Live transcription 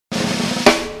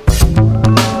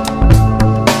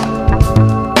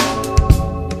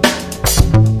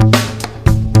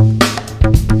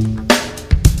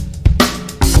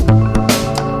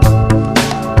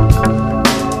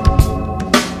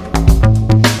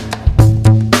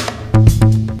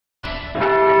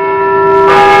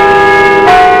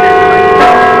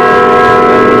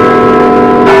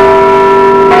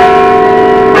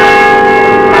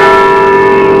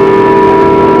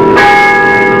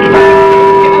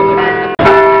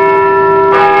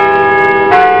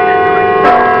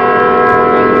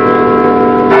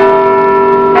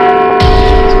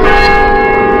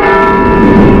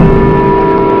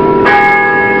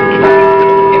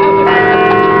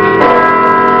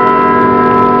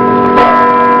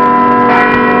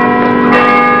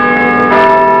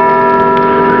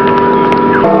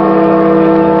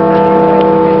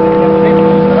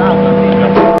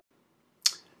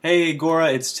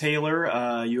it's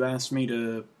Taylor. You asked me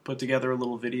to put together a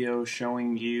little video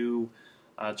showing you,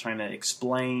 trying to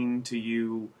explain to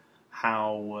you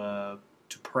how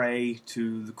to pray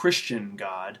to the Christian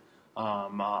God.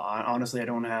 Honestly,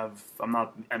 I'm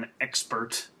not an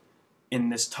expert in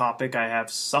this topic. I have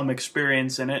some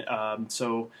experience in it,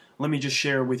 so let me just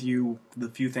share with you the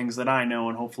few things that I know,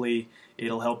 and hopefully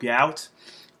it'll help you out.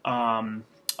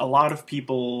 A lot of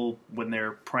people, when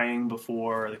they're praying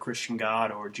before the Christian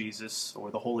God or Jesus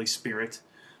or the Holy Spirit,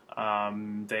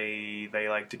 they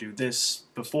like to do this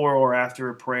before or after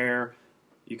a prayer.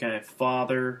 You can have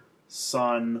Father,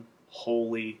 Son,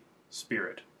 Holy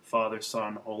Spirit. Father,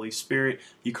 Son, Holy Spirit.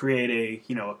 You create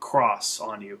a cross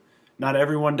on you. Not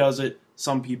everyone does it.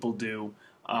 Some people do.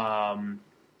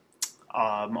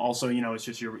 Also, it's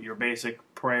just your basic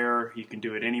prayer. You can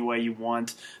do it any way you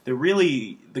want. The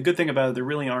good thing about it, there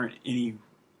really aren't any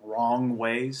wrong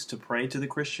ways to pray to the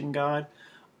Christian God.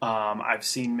 I've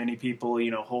seen many people,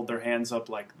 hold their hands up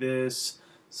like this.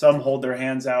 Some hold their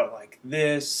hands out like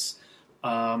this.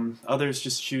 Others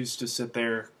just choose to sit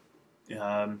there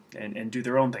and do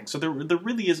their own thing. So there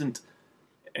really isn't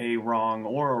a wrong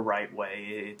or a right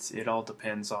way. It all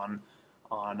depends on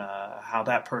how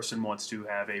that person wants to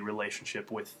have a relationship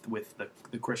with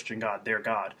the Christian God, their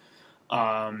God.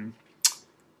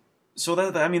 So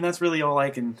that's really all I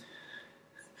can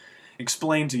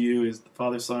explain to you is the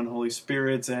Father, Son, Holy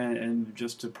Spirit, and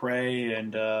just to pray.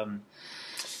 And there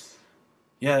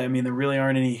really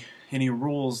aren't any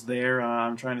rules there.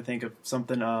 I'm trying to think of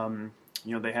something.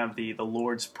 They have the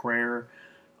Lord's Prayer,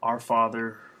 Our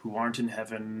Father, who art in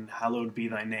heaven, hallowed be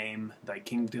thy name. Thy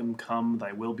kingdom come,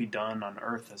 thy will be done on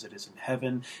earth as it is in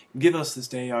heaven. Give us this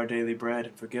day our daily bread,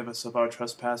 and forgive us of our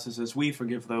trespasses as we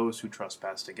forgive those who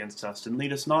trespass against us. And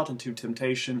lead us not into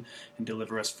temptation, and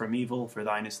deliver us from evil. For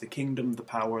thine is the kingdom, the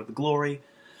power, the glory,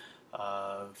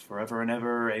 forever and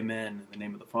ever. Amen. In the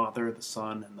name of the Father, the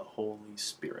Son, and the Holy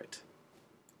Spirit.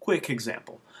 Quick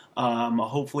example.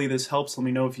 Hopefully this helps. Let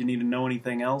me know if you need to know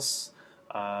anything else.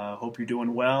 Hope you're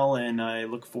doing well, and I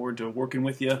look forward to working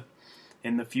with you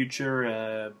in the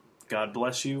future. God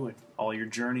bless you and all your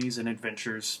journeys and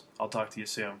adventures. I'll talk to you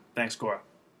soon. Thanks, Cora.